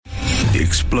the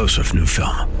explosive new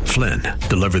film, Flynn,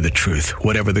 Deliver the Truth,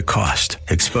 Whatever the Cost,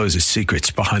 exposes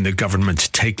secrets behind the government's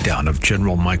takedown of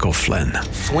General Michael Flynn.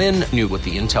 Flynn knew what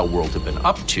the intel world had been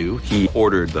up to. He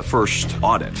ordered the first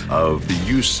audit of the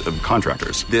use of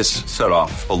contractors. This set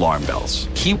off alarm bells.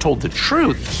 He told the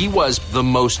truth. He was the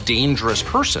most dangerous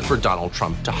person for Donald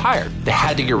Trump to hire. They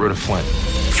had to get rid of Flynn.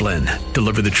 Flynn,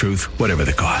 Deliver the Truth, Whatever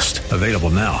the Cost. Available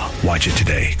now. Watch it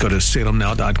today. Go to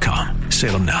salemnow.com.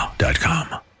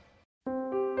 salemnow.com.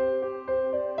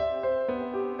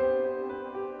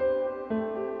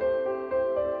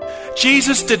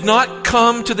 Jesus did not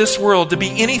come to this world to be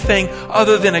anything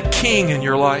other than a king in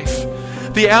your life.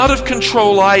 The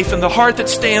out-of-control life and the heart that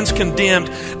stands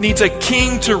condemned needs a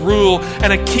king to rule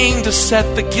and a king to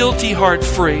set the guilty heart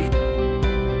free.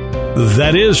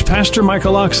 That is Pastor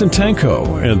Michael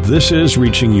Oxentenko, and this is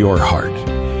Reaching Your Heart.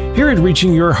 Here at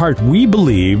Reaching Your Heart, we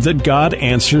believe that God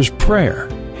answers prayer.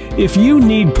 If you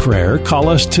need prayer, call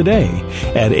us today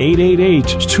at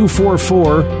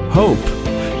 888-244-HOPE.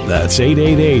 That's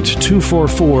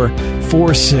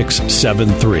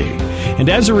 888-244-4673. And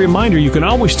as a reminder, you can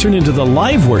always tune into the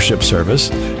live worship service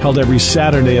held every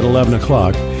Saturday at 11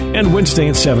 o'clock and Wednesday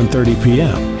at 7:30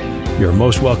 p.m. You're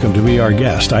most welcome to be our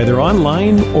guest, either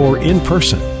online or in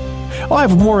person. I'll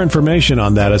have more information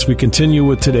on that as we continue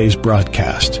with today's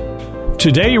broadcast.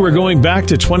 Today, we're going back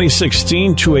to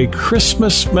 2016 to a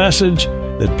Christmas message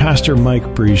that Pastor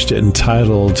Mike preached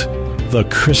entitled, The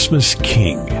Christmas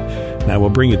King. Now,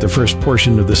 we'll bring you the first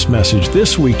portion of this message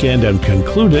this weekend and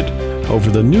conclude it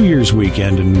over the New Year's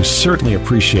weekend, and we certainly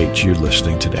appreciate you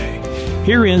listening today.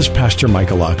 Here is Pastor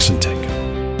Michael Oxentenko.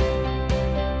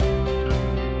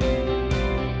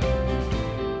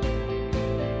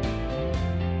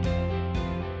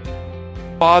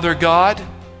 Father God,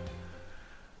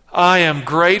 I am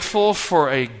grateful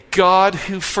for a God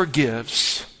who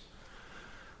forgives.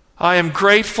 I am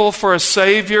grateful for a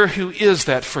Savior who is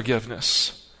that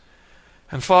forgiveness.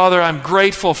 And Father, I'm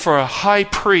grateful for a high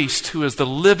priest who is the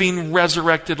living,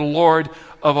 resurrected Lord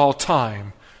of all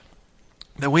time,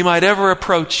 that we might ever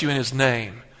approach you in his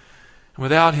name, and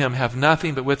without him have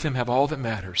nothing, but with him have all that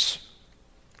matters.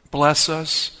 Bless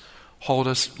us, hold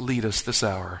us, lead us this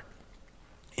hour.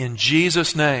 In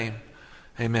Jesus' name,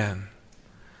 amen.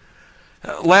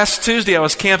 Last Tuesday, I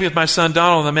was camping with my son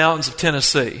Donald in the mountains of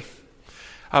Tennessee.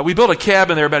 We built a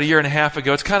cabin there about a year and a half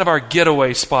ago. It's kind of our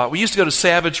getaway spot. We used to go to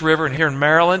Savage River here in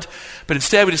Maryland, but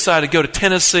instead we decided to go to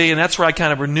Tennessee, and that's where I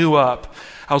kind of renew up.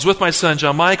 I was with my son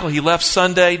John Michael. He left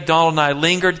Sunday. Donald and I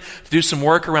lingered to do some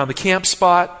work around the camp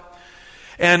spot.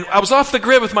 And I was off the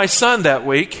grid with my son that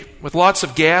week with lots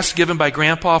of gas given by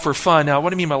Grandpa for fun. Now,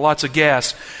 what do you mean by lots of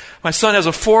gas? My son has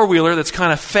a four-wheeler that's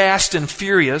kind of fast and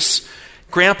furious.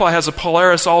 Grandpa has a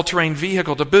Polaris all-terrain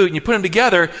vehicle to boot, and you put them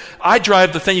together. I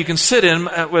drive the thing you can sit in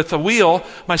with a wheel.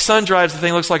 My son drives the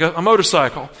thing that looks like a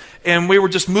motorcycle. And we were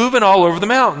just moving all over the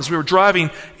mountains. We were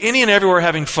driving any and everywhere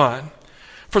having fun.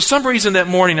 For some reason that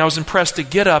morning, I was impressed to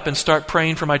get up and start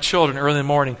praying for my children early in the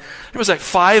morning. It was like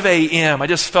 5 a.m. I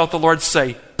just felt the Lord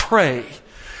say, pray.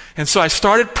 And so I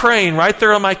started praying right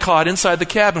there on my cot inside the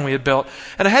cabin we had built.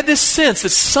 And I had this sense that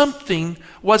something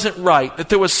wasn't right, that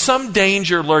there was some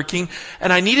danger lurking,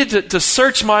 and I needed to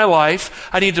search my life.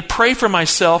 I needed to pray for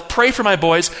myself, pray for my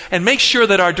boys, and make sure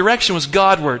that our direction was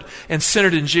Godward and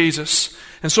centered in Jesus.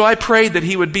 And so I prayed that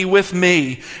he would be with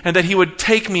me and that he would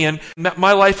take me and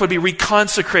my life would be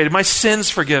reconsecrated, my sins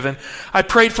forgiven. I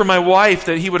prayed for my wife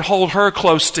that he would hold her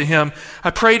close to him. I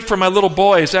prayed for my little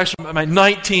boys, actually my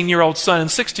 19-year-old son and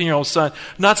 16-year-old son,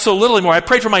 not so little anymore. I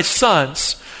prayed for my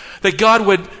sons, that God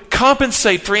would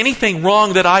compensate for anything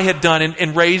wrong that I had done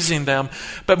in raising them.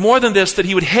 But more than this, that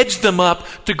he would hedge them up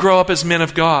to grow up as men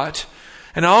of God.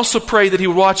 And I also prayed that he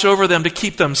would watch over them to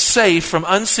keep them safe from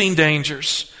unseen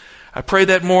dangers. I prayed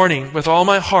that morning with all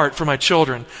my heart for my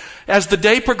children. As the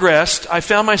day progressed, I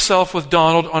found myself with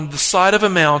Donald on the side of a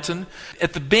mountain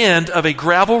at the bend of a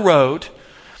gravel road.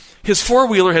 His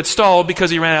four-wheeler had stalled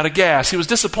because he ran out of gas. He was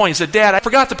disappointed. He said, Dad, I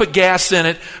forgot to put gas in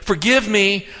it. Forgive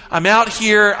me. I'm out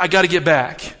here. I got to get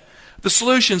back. The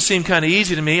solution seemed kind of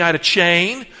easy to me. I had a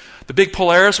chain. The big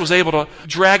Polaris was able to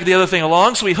drag the other thing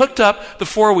along, so we hooked up the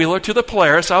four-wheeler to the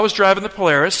Polaris. I was driving the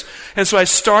Polaris, and so I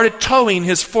started towing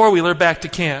his four-wheeler back to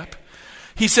camp.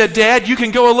 He said, Dad, you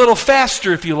can go a little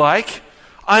faster if you like.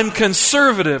 I'm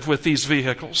conservative with these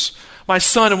vehicles. My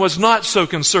son was not so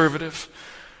conservative.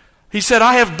 He said,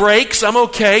 I have brakes. I'm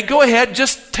okay. Go ahead.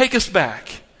 Just take us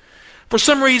back. For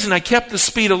some reason, I kept the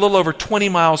speed a little over 20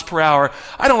 miles per hour.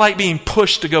 I don't like being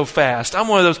pushed to go fast. I'm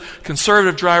one of those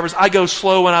conservative drivers. I go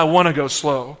slow when I want to go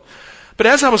slow. But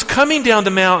as I was coming down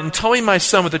the mountain, towing my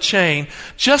son with a chain,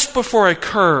 just before a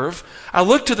curve, I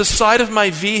looked to the side of my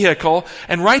vehicle,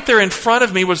 and right there in front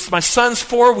of me was my son's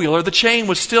four-wheeler. The chain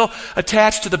was still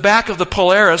attached to the back of the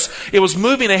Polaris. It was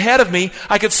moving ahead of me.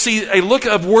 I could see a look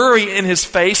of worry in his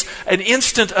face, an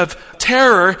instant of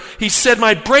terror. He said,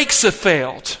 "My brakes have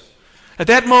failed." At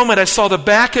that moment, I saw the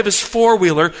back of his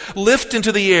four-wheeler lift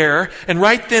into the air, and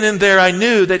right then and there I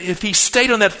knew that if he stayed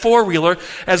on that four-wheeler,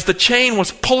 as the chain was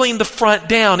pulling the front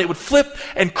down, it would flip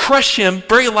and crush him,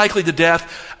 very likely to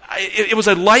death. It was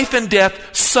a life and death,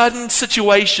 sudden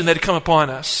situation that had come upon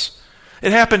us.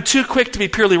 It happened too quick to be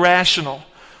purely rational.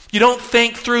 You don't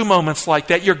think through moments like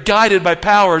that. You're guided by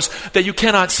powers that you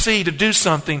cannot see to do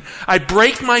something. I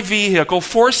braked my vehicle,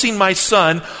 forcing my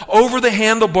son over the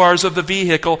handlebars of the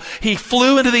vehicle. He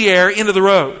flew into the air, into the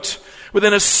road.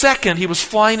 Within a second, he was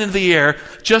flying into the air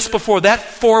just before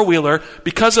that four-wheeler,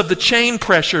 because of the chain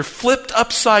pressure, flipped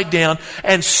upside down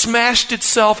and smashed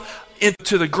itself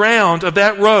into the ground of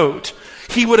that road.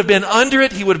 He would have been under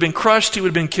it, he would have been crushed, he would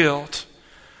have been killed.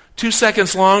 2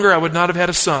 seconds longer, I would not have had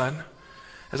a son.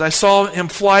 As I saw him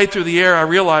fly through the air, I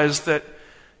realized that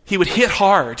he would hit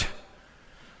hard.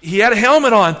 He had a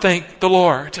helmet on, thank the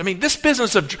Lord. I mean, this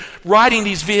business of riding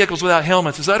these vehicles without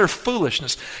helmets is utter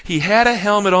foolishness. He had a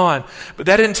helmet on, but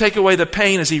that didn't take away the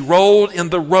pain as he rolled in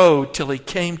the road till he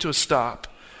came to a stop.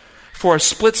 For a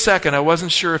split second, I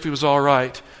wasn't sure if he was all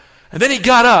right. And then he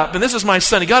got up, and this is my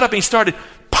son. He got up and he started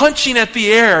punching at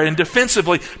the air and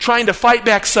defensively trying to fight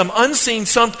back some unseen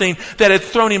something that had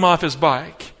thrown him off his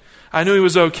bike. I knew he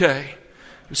was okay.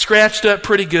 He was scratched up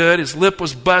pretty good. His lip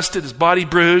was busted, his body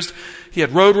bruised. He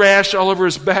had road rash all over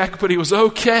his back, but he was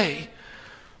okay.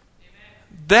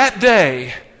 That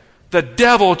day, the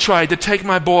devil tried to take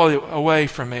my boy away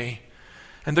from me.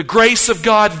 And the grace of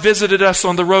God visited us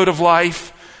on the road of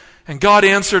life. And God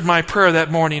answered my prayer that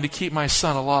morning to keep my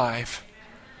son alive.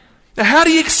 Now, how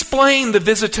do you explain the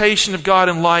visitation of God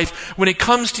in life when it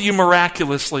comes to you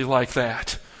miraculously like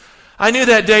that? I knew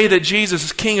that day that Jesus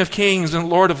is King of Kings and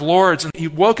Lord of Lords, and He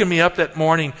woken me up that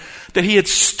morning, that He had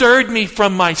stirred me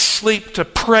from my sleep to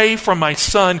pray for my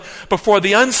son before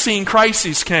the unseen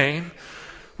crises came.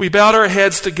 We bowed our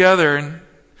heads together, and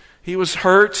he was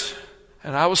hurt,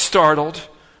 and I was startled,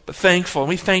 but thankful. And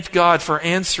we thanked God for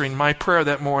answering my prayer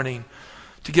that morning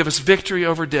to give us victory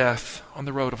over death on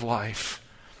the road of life.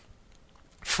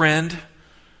 Friend,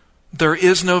 there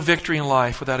is no victory in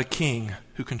life without a king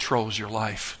who controls your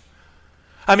life.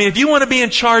 I mean, if you want to be in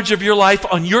charge of your life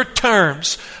on your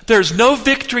terms, there's no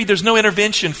victory, there's no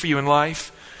intervention for you in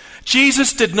life.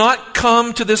 Jesus did not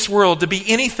come to this world to be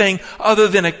anything other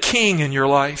than a king in your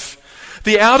life.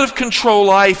 The out-of-control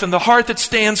life and the heart that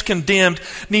stands condemned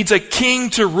needs a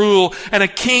king to rule and a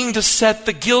king to set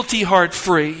the guilty heart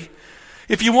free.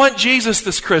 If you want Jesus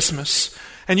this Christmas,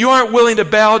 and you aren't willing to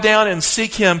bow down and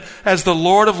seek Him as the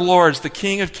Lord of Lords, the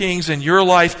King of Kings in your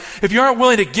life, if you aren't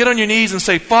willing to get on your knees and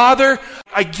say, Father,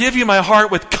 I give you my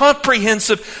heart with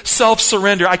comprehensive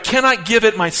self-surrender. I cannot give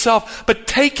it myself, but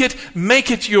take it,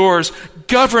 make it yours,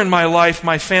 govern my life,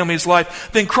 my family's life,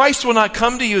 then Christ will not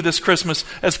come to you this Christmas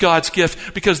as God's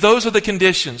gift, because those are the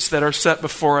conditions that are set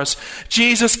before us.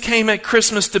 Jesus came at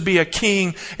Christmas to be a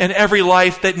king in every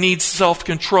life that needs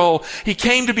self-control. He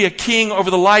came to be a king over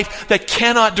the life that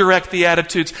cannot direct the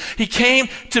attitudes. He came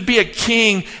to be a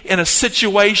king in a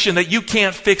situation that you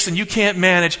can't fix and you can't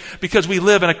manage, because we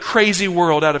live in a crazy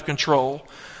world out of control.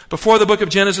 Before the book of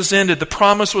Genesis ended, the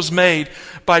promise was made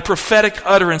by prophetic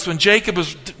utterance. When Jacob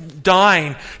was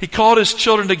dying, he called his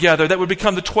children together that would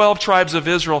become the 12 tribes of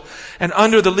Israel. And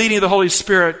under the leading of the Holy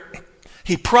Spirit,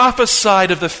 he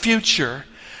prophesied of the future.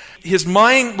 His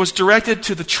mind was directed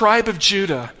to the tribe of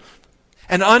Judah.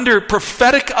 And under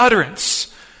prophetic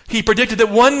utterance, he predicted that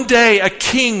one day a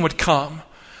king would come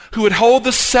who would hold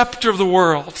the scepter of the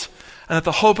world, and that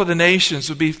the hope of the nations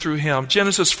would be through him.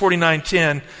 Genesis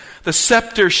 49:10, the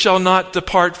scepter shall not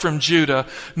depart from Judah,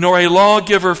 nor a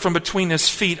lawgiver from between his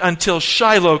feet, until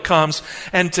Shiloh comes,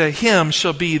 and to him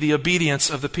shall be the obedience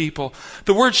of the people.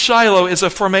 The word Shiloh is a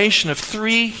formation of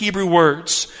 3 Hebrew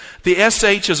words. The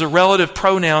SH is a relative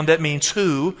pronoun that means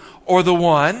who, or the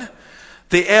one.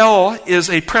 The L is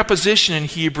a preposition in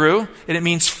Hebrew, and it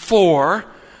means for.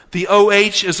 The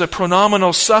OH is a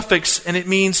pronominal suffix, and it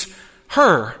means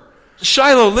her.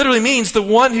 Shiloh literally means the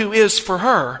one who is for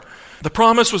her. The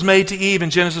promise was made to Eve in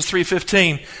Genesis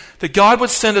 3:15 that God would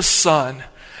send a son,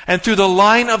 and through the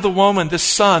line of the woman, this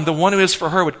son, the one who is for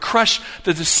her, would crush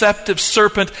the deceptive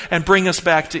serpent and bring us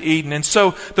back to Eden. And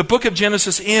so the book of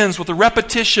Genesis ends with a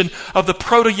repetition of the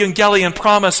proto-evangelion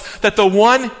promise that the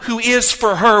one who is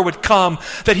for her would come,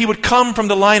 that he would come from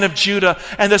the line of Judah,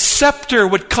 and the scepter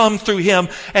would come through him,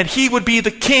 and he would be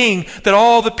the king that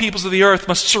all the peoples of the earth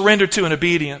must surrender to in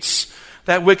obedience.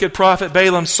 That wicked prophet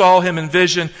Balaam saw him in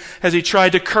vision as he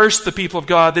tried to curse the people of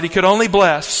God that he could only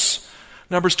bless.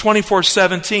 Numbers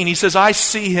 24:17, he says, I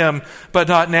see him, but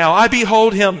not now. I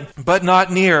behold him, but not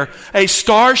near. A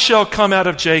star shall come out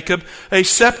of Jacob. A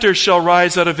scepter shall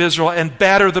rise out of Israel and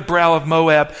batter the brow of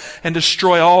Moab and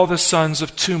destroy all the sons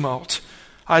of tumult.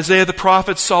 Isaiah the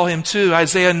prophet saw him too.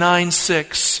 Isaiah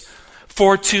 9:6.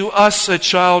 For to us a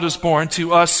child is born,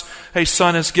 to us a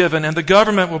son is given, and the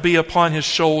government will be upon his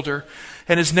shoulder.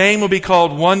 And his name will be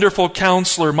called Wonderful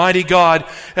Counselor, Mighty God,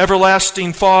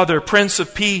 Everlasting Father, Prince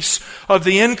of Peace. Of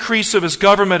the increase of his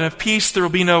government and peace there will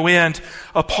be no end.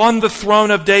 Upon the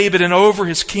throne of David and over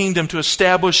his kingdom, to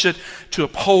establish it, to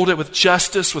uphold it with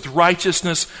justice, with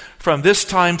righteousness, from this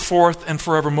time forth and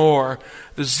forevermore.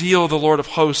 The zeal of the Lord of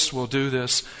hosts will do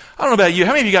this. I don't know about you.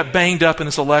 How many of you got banged up in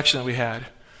this election that we had?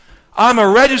 I'm a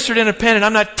registered independent.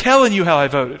 I'm not telling you how I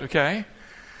voted, okay?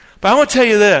 But I want to tell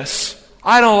you this.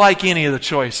 I don't like any of the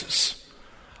choices.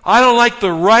 I don't like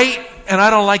the right and I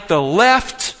don't like the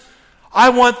left. I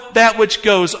want that which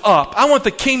goes up. I want the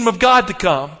kingdom of God to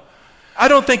come. I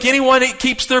don't think anyone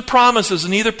keeps their promises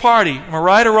in either party. Am I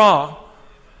right or wrong?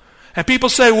 And people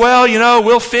say, well,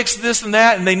 we'll fix this and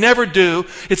that, and they never do.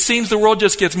 It seems the world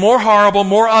just gets more horrible,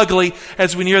 more ugly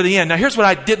as we near the end. Now, here's what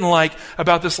I didn't like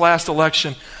about this last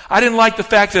election. I didn't like the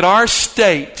fact that our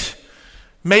state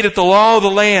made it the law of the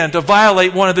land to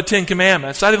violate one of the 10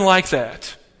 Commandments. I didn't like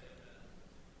that.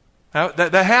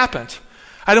 That happened.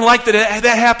 I didn't like that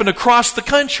happened across the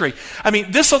country. I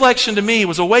mean, this election to me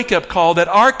was a wake-up call that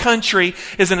our country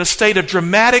is in a state of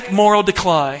dramatic moral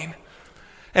decline.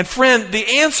 And friend,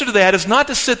 the answer to that is not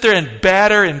to sit there and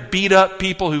batter and beat up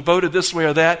people who voted this way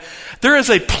or that. There is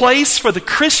a place for the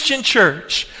Christian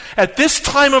church at this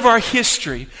time of our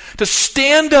history to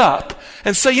stand up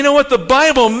and say, you know what, the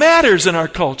Bible matters in our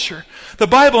culture. The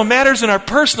Bible matters in our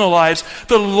personal lives.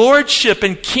 The lordship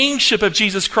and kingship of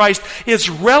Jesus Christ is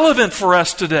relevant for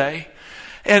us today.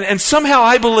 And somehow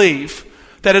I believe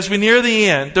that as we near the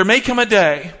end, there may come a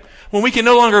day when we can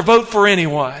no longer vote for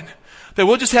anyone. That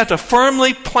we'll just have to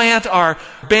firmly plant our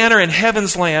banner in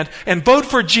heaven's land and vote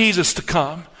for Jesus to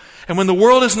come. And when the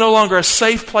world is no longer a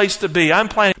safe place to be, I'm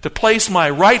planning to place my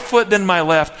right foot then my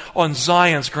left on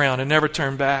Zion's ground and never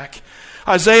turn back.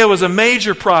 Isaiah was a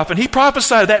major prophet. He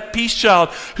prophesied that peace child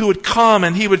who would come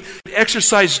and he would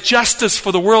exercise justice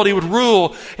for the world. He would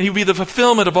rule and he would be the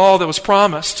fulfillment of all that was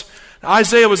promised.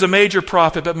 Isaiah was a major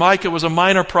prophet, but Micah was a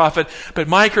minor prophet. But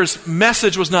Micah's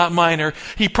message was not minor.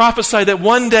 He prophesied that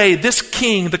one day this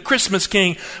king, the Christmas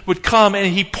king, would come,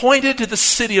 and he pointed to the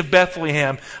city of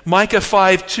Bethlehem. Micah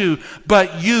 5:2,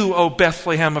 but you, O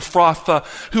Bethlehem Ephrathah,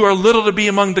 who are little to be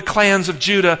among the clans of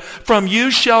Judah, from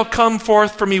you shall come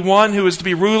forth for me one who is to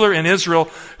be ruler in Israel,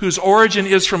 whose origin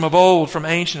is from of old, from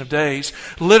ancient of days.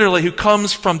 Literally, who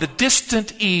comes from the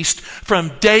distant east,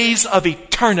 from days of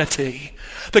eternity.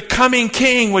 The coming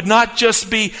king would not just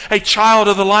be a child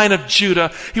of the line of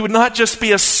Judah. He would not just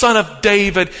be a son of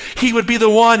David. He would be the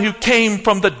one who came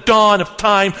from the dawn of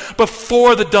time,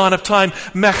 before the dawn of time.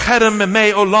 Mecherem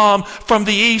me olam, from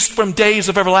the east, from days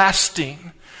of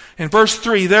everlasting. In verse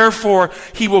 3, therefore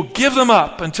he will give them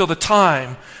up until the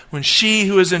time when she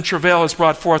who is in travail is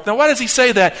brought forth. Now why does he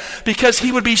say that? Because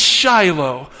he would be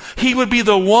Shiloh. He would be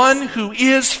the one who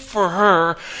is for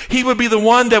her. He would be the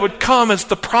one that would come as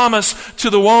the promise to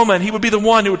the woman. He would be the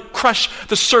one who would crush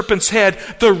the serpent's head.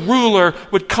 The ruler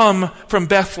would come from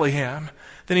Bethlehem.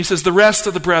 Then he says, the rest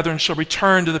of the brethren shall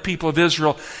return to the people of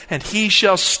Israel, and he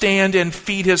shall stand and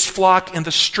feed his flock in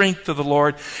the strength of the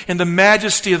Lord, in the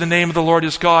majesty of the name of the Lord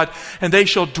his God, and they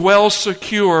shall dwell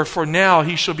secure, for now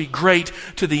he shall be great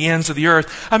to the ends of the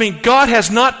earth. I mean, God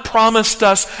has not promised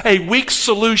us a weak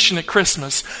solution at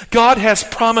Christmas. God has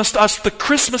promised us the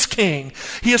Christmas King.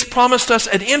 He has promised us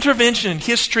an intervention in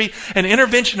history, an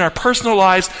intervention in our personal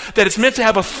lives that is meant to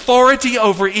have authority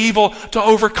over evil, to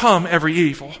overcome every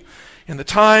evil. In the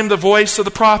time the voice of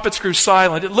the prophets grew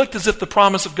silent, it looked as if the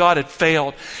promise of God had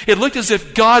failed. It looked as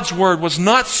if God's word was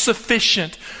not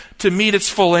sufficient to meet its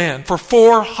full end. For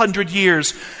 400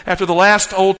 years after the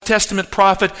last Old Testament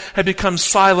prophet had become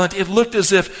silent, it looked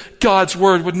as if God's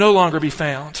word would no longer be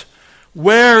found.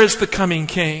 Where is the coming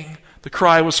king? The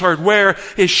cry was heard. Where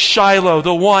is Shiloh,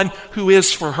 the one who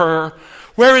is for her?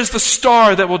 Where is the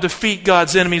star that will defeat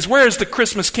God's enemies? Where is the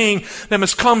Christmas King that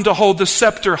must come to hold the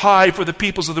scepter high for the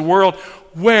peoples of the world?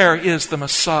 Where is the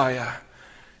Messiah?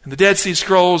 In the Dead Sea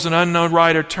Scrolls, an unknown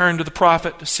writer turned to the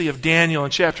prophet to see of Daniel in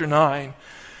chapter 9.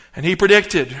 And he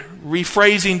predicted,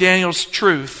 rephrasing Daniel's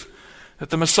truth, that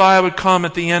the Messiah would come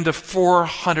at the end of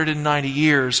 490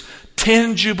 years,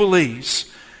 10 jubilees.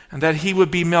 and that he would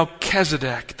be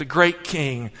Melchizedek, the great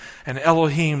king, and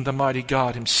Elohim, the mighty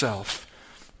God himself.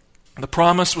 The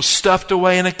promise was stuffed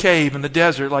away in a cave in the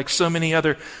desert like so many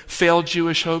other failed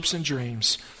Jewish hopes and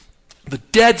dreams. The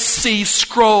Dead Sea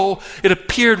Scroll, it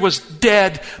appeared, was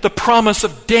dead. The promise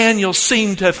of Daniel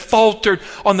seemed to have faltered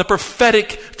on the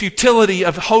prophetic futility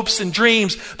of hopes and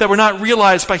dreams that were not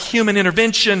realized by human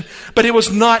intervention. But it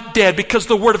was not dead, because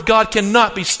the Word of God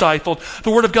cannot be stifled. The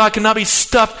Word of God cannot be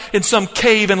stuffed in some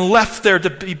cave and left there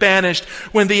to be banished.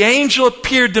 When the angel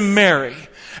appeared to Mary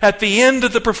at the end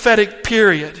of the prophetic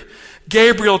period,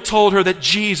 Gabriel told her that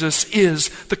Jesus is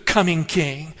the coming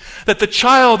king, that the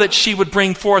child that she would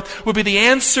bring forth would be the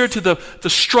answer to the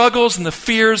struggles and the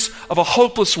fears of a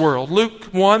hopeless world.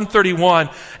 Luke 1:31,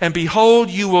 and behold,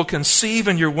 you will conceive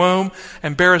in your womb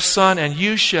and bear a son, and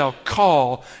you shall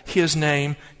call his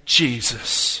name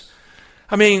Jesus.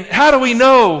 I mean, how do we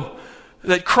know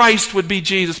that Christ would be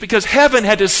Jesus? Because heaven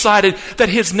had decided that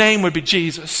his name would be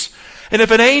Jesus. And if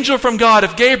an angel from God,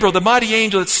 if Gabriel, the mighty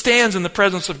angel that stands in the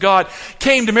presence of God,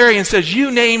 came to Mary and says,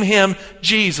 you name him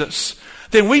Jesus,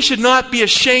 then we should not be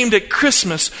ashamed at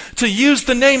Christmas to use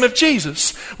the name of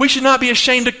Jesus. We should not be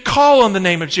ashamed to call on the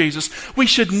name of Jesus. We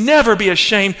should never be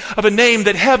ashamed of a name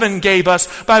that heaven gave us,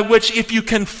 by which if you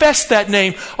confess that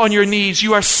name on your knees,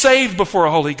 you are saved before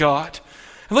a holy God.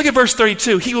 And look at verse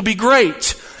 32. He will be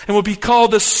great and will be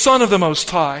called the Son of the Most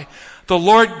High. The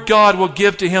Lord God will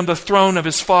give to him the throne of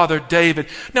his father David.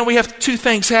 Now we have two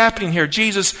things happening here.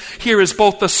 Jesus here is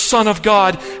both the Son of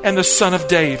God and the Son of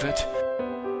David.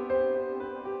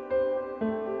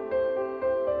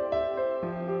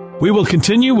 We will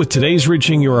continue with today's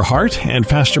Reaching Your Heart and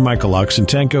Pastor Michael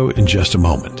Oxentenko in just a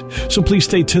moment. So please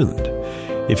stay tuned.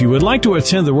 If you would like to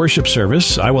attend the worship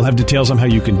service, I will have details on how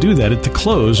you can do that at the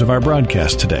close of our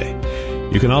broadcast today.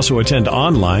 You can also attend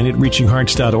online at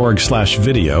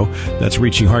reachinghearts.org/video. That's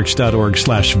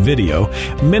reachinghearts.org/video.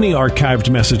 Many archived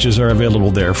messages are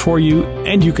available there for you,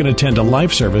 and you can attend a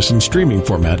live service in streaming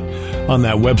format on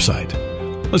that website.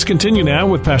 Let's continue now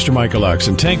with Pastor Michael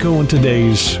Oxentenko on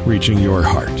today's Reaching Your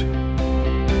Heart.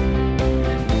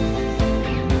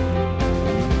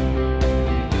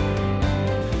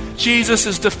 Jesus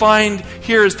is defined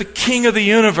here as the King of the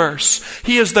universe.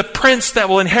 He is the Prince that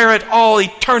will inherit all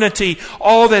eternity,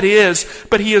 all that is,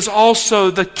 but he is also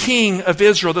the King of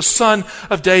Israel, the Son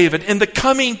of David. In the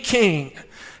coming King,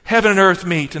 heaven and earth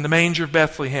meet in the manger of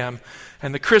Bethlehem,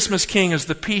 and the Christmas King is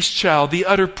the peace child, the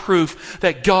utter proof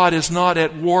that God is not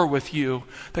at war with you,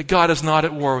 that God is not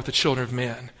at war with the children of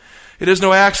men. It is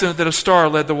no accident that a star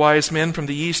led the wise men from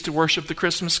the east to worship the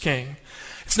Christmas King.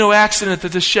 It's no accident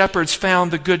that the shepherds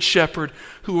found the good shepherd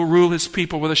who will rule his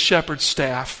people with a shepherd's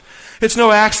staff. It's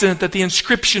no accident that the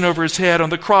inscription over his head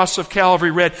on the cross of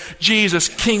Calvary read, Jesus,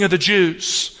 King of the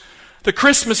Jews. The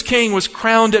Christmas King was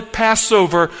crowned at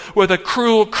Passover with a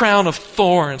cruel crown of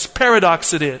thorns.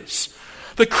 Paradox it is.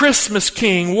 The Christmas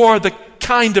King wore the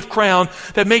kind of crown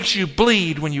that makes you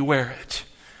bleed when you wear it.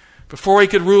 Before he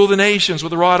could rule the nations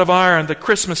with a rod of iron, the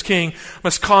Christmas King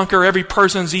must conquer every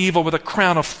person's evil with a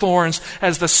crown of thorns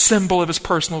as the symbol of his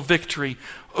personal victory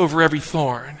over every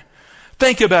thorn.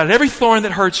 Think about it. Every thorn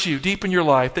that hurts you deep in your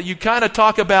life, that you kind of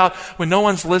talk about when no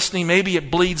one's listening, maybe it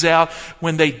bleeds out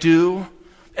when they do.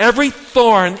 Every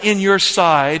thorn in your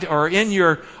side or in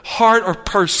your heart or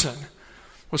person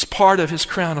was part of his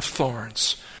crown of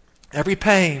thorns. Every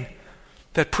pain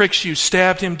that pricks you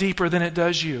stabbed him deeper than it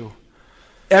does you.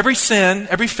 Every sin,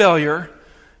 every failure,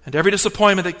 and every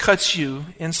disappointment that cuts you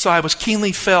inside was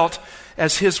keenly felt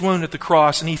as his wound at the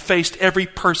cross, and he faced every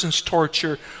person's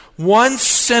torture, one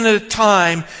sin at a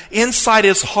time, inside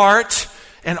his heart,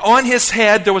 and on his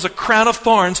head there was a crown of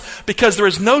thorns, because there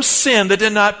is no sin that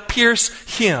did not pierce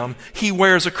him. He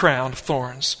wears a crown of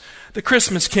thorns. The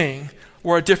Christmas King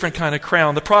wore a different kind of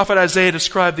crown. The prophet Isaiah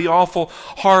described the awful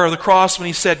horror of the cross when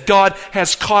he said, God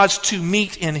has caused to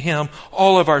meet in him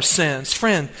all of our sins.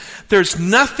 Friend, there's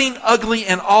nothing ugly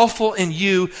and awful in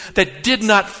you that did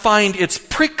not find its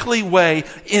prickly way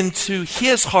into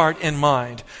his heart and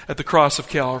mind at the cross of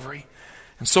Calvary.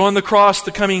 And so on the cross,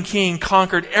 the coming King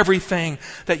conquered everything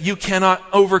that you cannot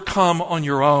overcome on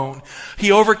your own.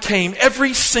 He overcame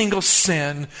every single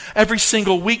sin, every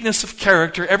single weakness of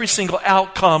character, every single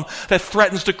outcome that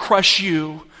threatens to crush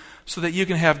you, so that you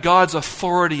can have God's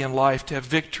authority in life to have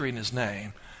victory in his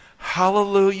name.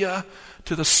 Hallelujah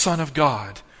to the Son of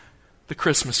God, the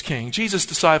Christmas King. Jesus'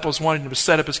 disciples wanted him to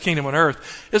set up his kingdom on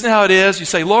earth. Isn't that how it is? You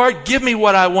say, Lord, give me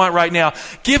what I want right now.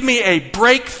 Give me a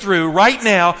breakthrough right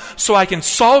now so I can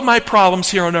solve my problems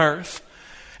here on earth.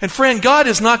 And friend, God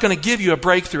is not going to give you a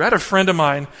breakthrough. I had a friend of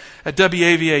mine at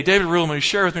WAVA, David Ruhlman, who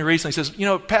shared with me recently. He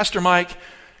says, Pastor Mike,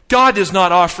 God is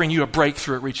not offering you a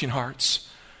breakthrough at Reaching Hearts.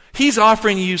 He's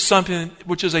offering you something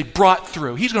which is a brought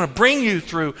through. He's going to bring you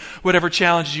through whatever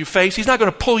challenges you face. He's not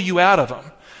going to pull you out of them.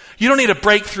 You don't need a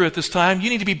breakthrough at this time. You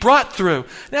need to be brought through.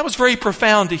 And that was very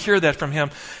profound to hear that from him.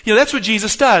 That's what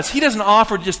Jesus does. He doesn't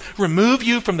offer to just remove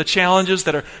you from the challenges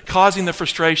that are causing the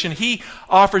frustration. He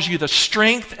offers you the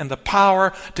strength and the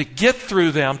power to get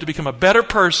through them, to become a better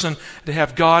person, to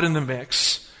have God in the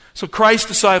mix. So Christ's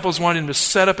disciples wanted him to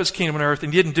set up his kingdom on earth,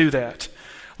 and he didn't do that.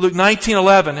 Luke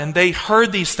 19:11, and they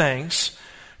heard these things.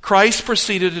 Christ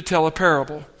proceeded to tell a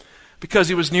parable because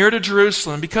he was near to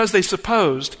Jerusalem, because they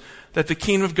supposed that the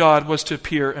kingdom of God was to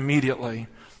appear immediately.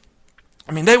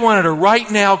 They wanted a right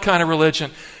now kind of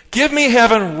religion. Give me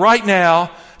heaven right now.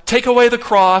 Take away the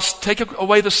cross. Take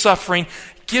away the suffering.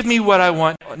 Give me what I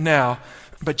want now.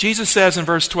 But Jesus says in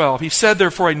verse 12, he said,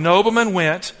 therefore, a nobleman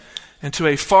went into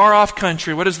a far-off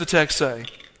country. What does the text say?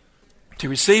 To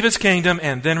receive his kingdom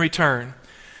and then return.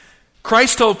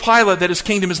 Christ told Pilate that his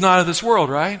kingdom is not of this world,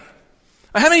 right?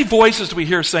 How many voices do we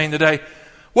hear saying today,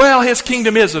 well, his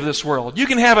kingdom is of this world. You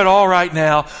can have it all right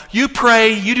now. You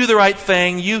pray, you do the right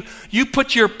thing, you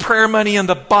put your prayer money in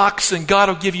the box and God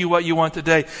will give you what you want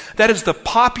today. That is the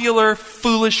popular,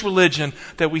 foolish religion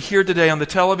that we hear today on the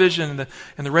television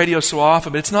and the radio so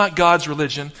often, but it's not God's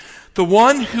religion. The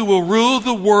one who will rule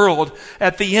the world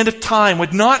at the end of time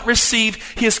would not receive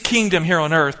his kingdom here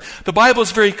on earth. The Bible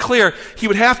is very clear. He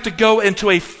would have to go into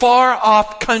a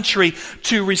far-off country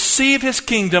to receive his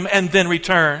kingdom and then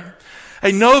return.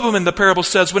 A nobleman, the parable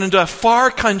says, went into a far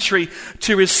country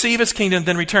to receive his kingdom and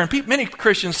then return. Many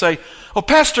Christians say, oh,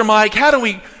 Pastor Mike, how do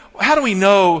we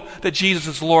know that Jesus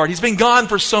is Lord? He's been gone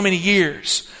for so many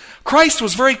years. Christ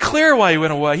was very clear why he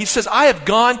went away. He says, I have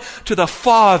gone to the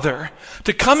Father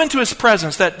to come into his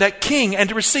presence, that King, and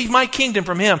to receive my kingdom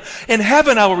from him. In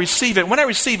heaven I will receive it. When I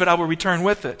receive it, I will return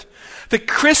with it. The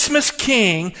Christmas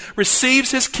King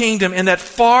receives his kingdom in that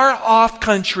far-off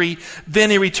country, then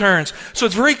he returns. So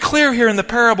it's very clear here in the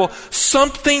parable,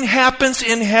 something happens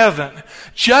in heaven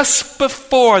just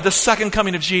before the second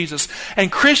coming of Jesus.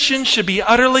 And Christians should be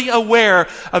utterly aware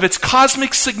of its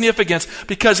cosmic significance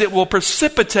because it will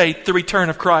precipitate the return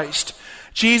of Christ.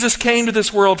 Jesus came to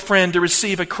this world, friend, to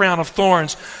receive a crown of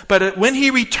thorns. But when he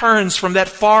returns from that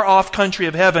far-off country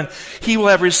of heaven, he will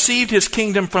have received his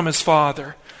kingdom from his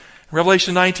Father. In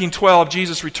Revelation 19:12,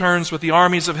 Jesus returns with the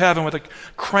armies of heaven with a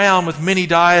crown with many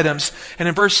diadems. And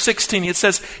in verse 16, it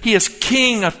says, he is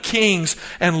King of kings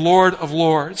and Lord of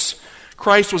lords.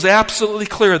 Christ was absolutely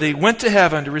clear that he went to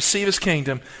heaven to receive his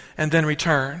kingdom and then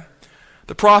return.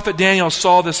 The prophet Daniel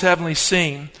saw this heavenly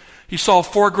scene. He saw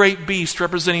four great beasts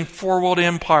representing four world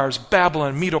empires,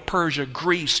 Babylon, Medo-Persia,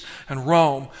 Greece, and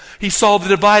Rome. He saw the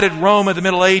divided Rome of the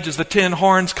Middle Ages, the 10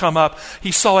 horns come up.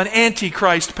 He saw an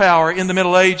antichrist power in the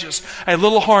Middle Ages, a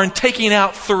little horn taking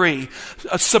out 3,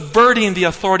 subverting the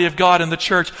authority of God in the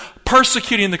church,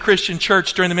 persecuting the Christian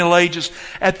church during the Middle Ages.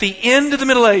 At the end of the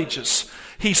Middle Ages,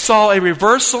 he saw a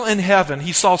reversal in heaven.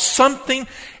 He saw something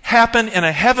happen in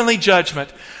a heavenly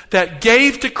judgment that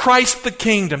gave to Christ the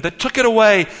kingdom, that took it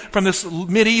away from this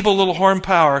medieval little horn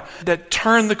power, that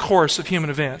turned the course of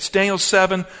human events. Daniel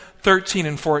 7:13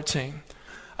 and 14.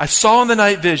 I saw in the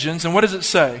night visions, and what does it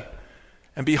say?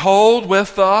 And behold,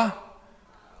 with the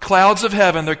clouds of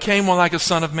heaven, there came one like a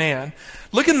son of man.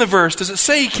 Look in the verse. Does it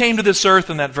say he came to this earth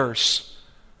in that verse?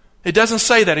 It doesn't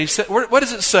say that. He said, what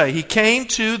does it say? He came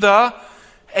to the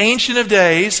Ancient of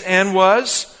Days and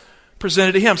was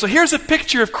presented to him. So here's a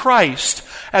picture of Christ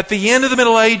at the end of the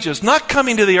Middle Ages, not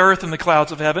coming to the earth in the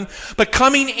clouds of heaven, but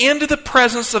coming into the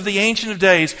presence of the Ancient of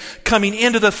Days, coming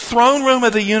into the throne room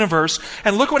of the universe.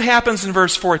 And look what happens in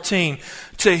verse 14.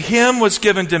 To him was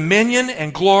given dominion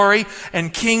and glory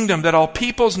and kingdom, that all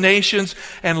peoples, nations,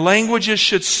 and languages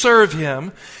should serve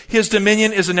him. His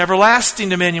dominion is an everlasting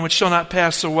dominion which shall not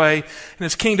pass away, and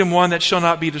his kingdom one that shall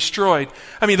not be destroyed.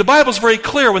 The Bible's very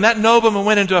clear. When that nobleman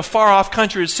went into a far-off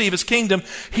country to receive his kingdom,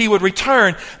 he would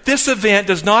return. This event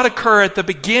does not occur at the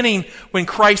beginning when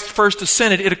Christ first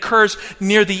ascended. It occurs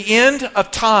near the end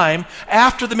of time,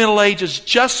 after the Middle Ages,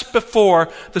 just before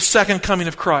the second coming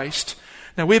of Christ.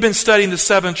 Now, we've been studying the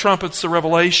 7 trumpets of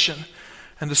Revelation.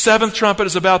 And the 7th trumpet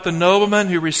is about the nobleman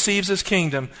who receives his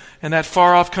kingdom in that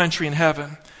far-off country in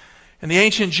heaven. In the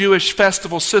ancient Jewish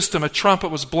festival system, a trumpet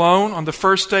was blown on the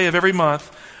first day of every month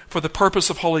for the purpose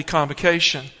of holy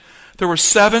convocation. There were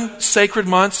 7 sacred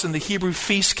months in the Hebrew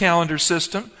feast calendar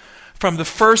system. From the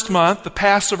first month, the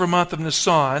Passover month of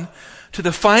Nisan, to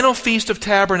the final Feast of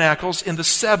Tabernacles in the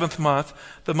 7th month,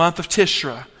 the month of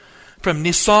Tishra. From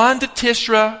Nisan to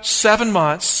Tishra, 7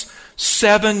 months,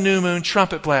 7 new moon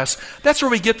trumpet blasts. That's where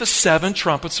we get the 7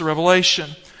 trumpets of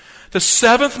Revelation. The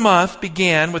 7th month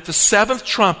began with the 7th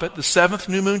trumpet, the 7th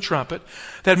new moon trumpet,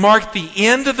 that marked the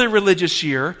end of the religious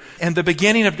year and the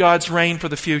beginning of God's reign for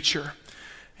the future.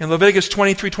 In Leviticus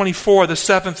 23:24, the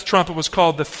 7th trumpet was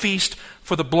called the Feast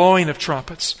for the Blowing of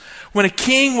Trumpets. When a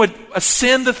king would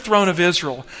ascend the throne of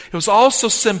Israel, it was also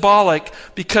symbolic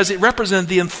because it represented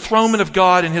the enthronement of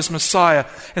God in his Messiah.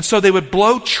 And so they would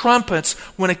blow trumpets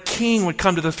when a king would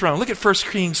come to the throne. Look at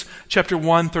 1 Kings chapter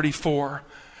 1:34.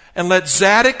 And let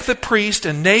Zadok the priest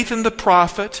and Nathan the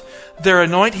prophet there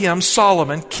anoint him,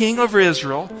 Solomon, king over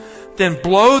Israel. Then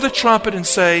blow the trumpet and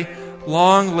say,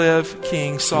 Long live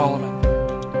King Solomon.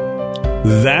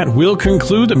 That will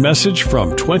conclude the message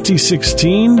from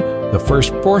 2016, the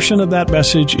first portion of that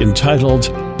message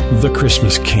entitled The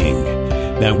Christmas King.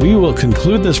 Now, we will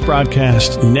conclude this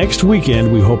broadcast next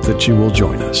weekend. We hope that you will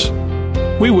join us.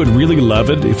 We would really love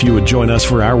it if you would join us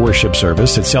for our worship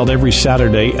service. It's held every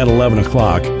Saturday at 11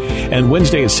 o'clock and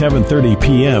Wednesday at 7:30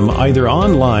 p.m., either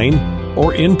online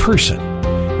or in person.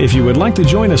 If you would like to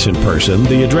join us in person,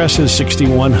 the address is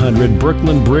 6100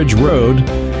 Brooklyn Bridge Road,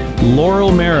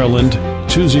 Laurel, Maryland,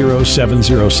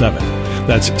 20707.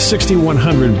 That's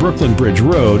 6100 Brooklyn Bridge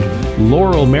Road,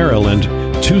 Laurel, Maryland,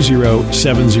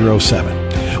 20707.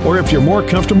 Or if you're more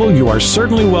comfortable, you are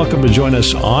certainly welcome to join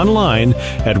us online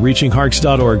at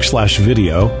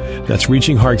reachinghearts.org/video. That's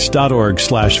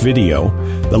reachinghearts.org/video.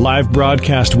 The live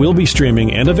broadcast will be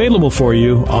streaming and available for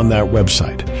you on that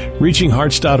website,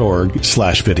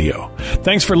 reachinghearts.org/video.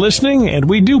 Thanks for listening, and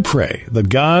we do pray that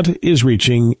God is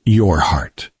reaching your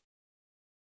heart.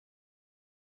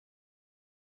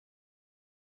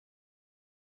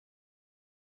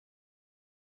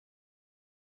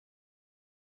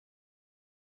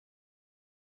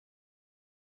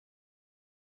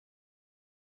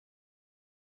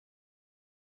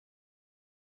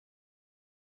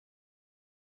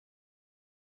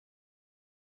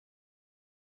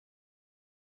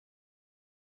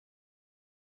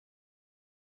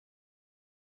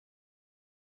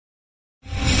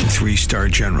 Three-star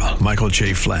General Michael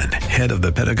J. Flynn, head of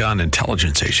the Pentagon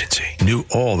Intelligence Agency, knew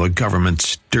all the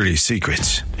government's dirty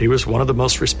secrets. He was one of the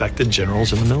most respected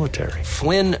generals in the military.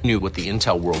 Flynn knew what the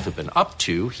intel world had been up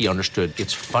to. He understood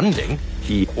its funding.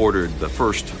 He ordered the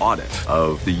first audit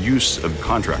of the use of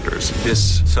contractors.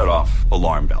 This set off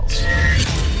alarm bells.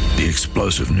 The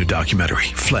explosive new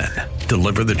documentary, Flynn,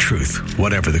 Deliver the Truth,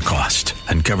 Whatever the Cost,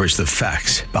 uncovers the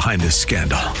facts behind this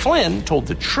scandal. Flynn told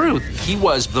the truth. He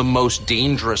was the most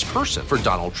dangerous person for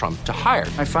Donald Trump to hire.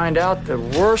 I find out the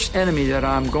worst enemy that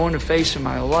I'm going to face in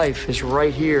my life is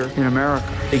right here in America.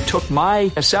 They took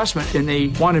my assessment and they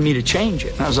wanted me to change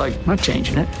it. And I was like, I'm not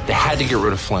changing it. They had to get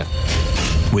rid of Flynn.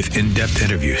 With in-depth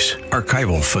interviews,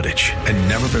 archival footage, and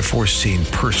never-before-seen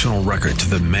personal records of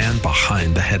the man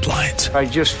behind the headlines. I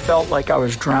just felt like I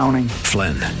was drowning.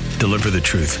 Flynn, Deliver the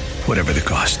Truth, Whatever the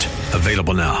Cost.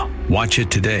 Available now. Watch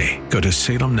it today. Go to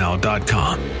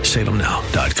salemnow.com.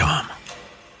 salemnow.com.